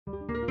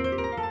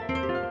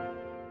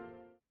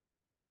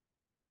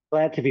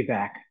Glad to be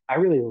back. I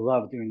really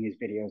love doing these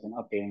videos and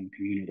updating the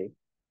community.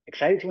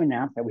 Excited to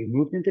announce that we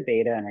moved into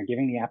beta and are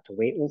giving the app to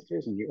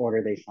waitlisters in the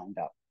order they signed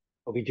up.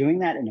 We'll be doing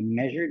that in a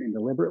measured and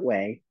deliberate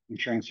way,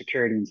 ensuring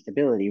security and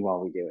stability while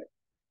we do it.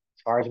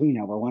 As far as we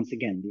know, we're once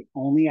again the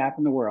only app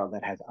in the world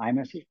that has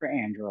iMessage for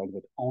Android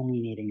with only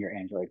needing your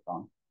Android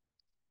phone.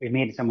 We've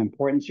made some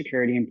important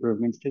security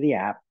improvements to the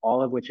app,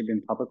 all of which have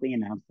been publicly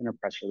announced in a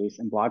press release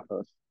and blog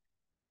post.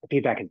 The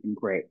feedback has been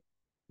great.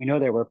 We know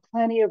there were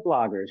plenty of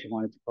bloggers who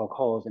wanted to poke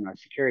holes in our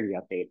security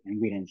update, and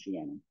we didn't see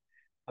any.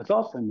 What's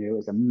also new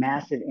is a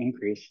massive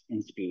increase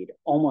in speed,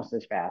 almost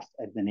as fast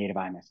as the native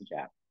iMessage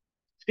app.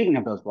 Speaking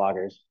of those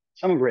bloggers,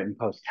 some have written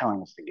posts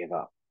telling us to give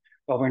up.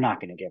 Well, we're not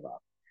going to give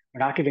up.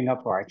 We're not giving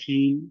up for our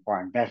team, for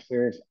our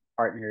investors,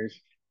 partners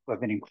who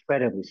have been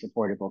incredibly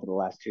supportive over the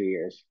last 2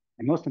 years.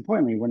 And most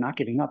importantly, we're not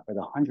giving up for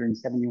the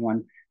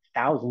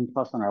 171,000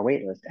 plus on our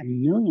waitlist and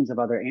millions of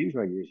other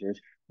Android users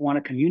who want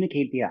to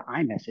communicate via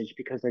iMessage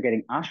because they're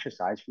getting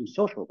ostracized from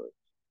social groups.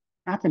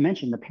 Not to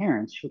mention the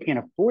parents who can't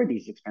afford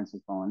these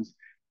expensive phones,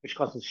 which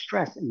causes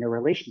stress in their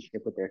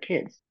relationship with their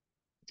kids.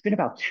 It's been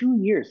about 2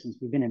 years since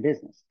we've been in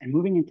business, and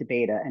moving into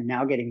beta and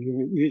now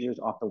getting users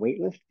off the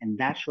wait list in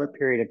that short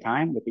period of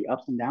time with the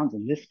ups and downs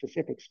in this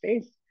specific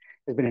space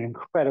has been an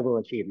incredible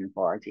achievement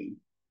for our team.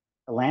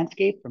 The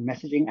landscape for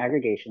messaging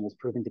aggregation has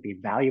proven to be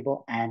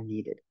valuable and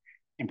needed.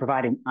 In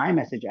providing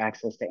iMessage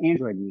access to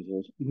Android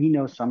users, we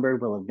know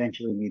Sunbird will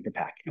eventually lead the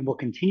pack and will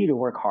continue to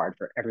work hard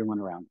for everyone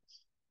around us.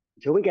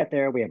 Until we get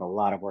there, we have a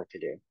lot of work to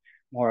do.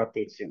 More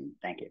updates soon.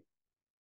 Thank you.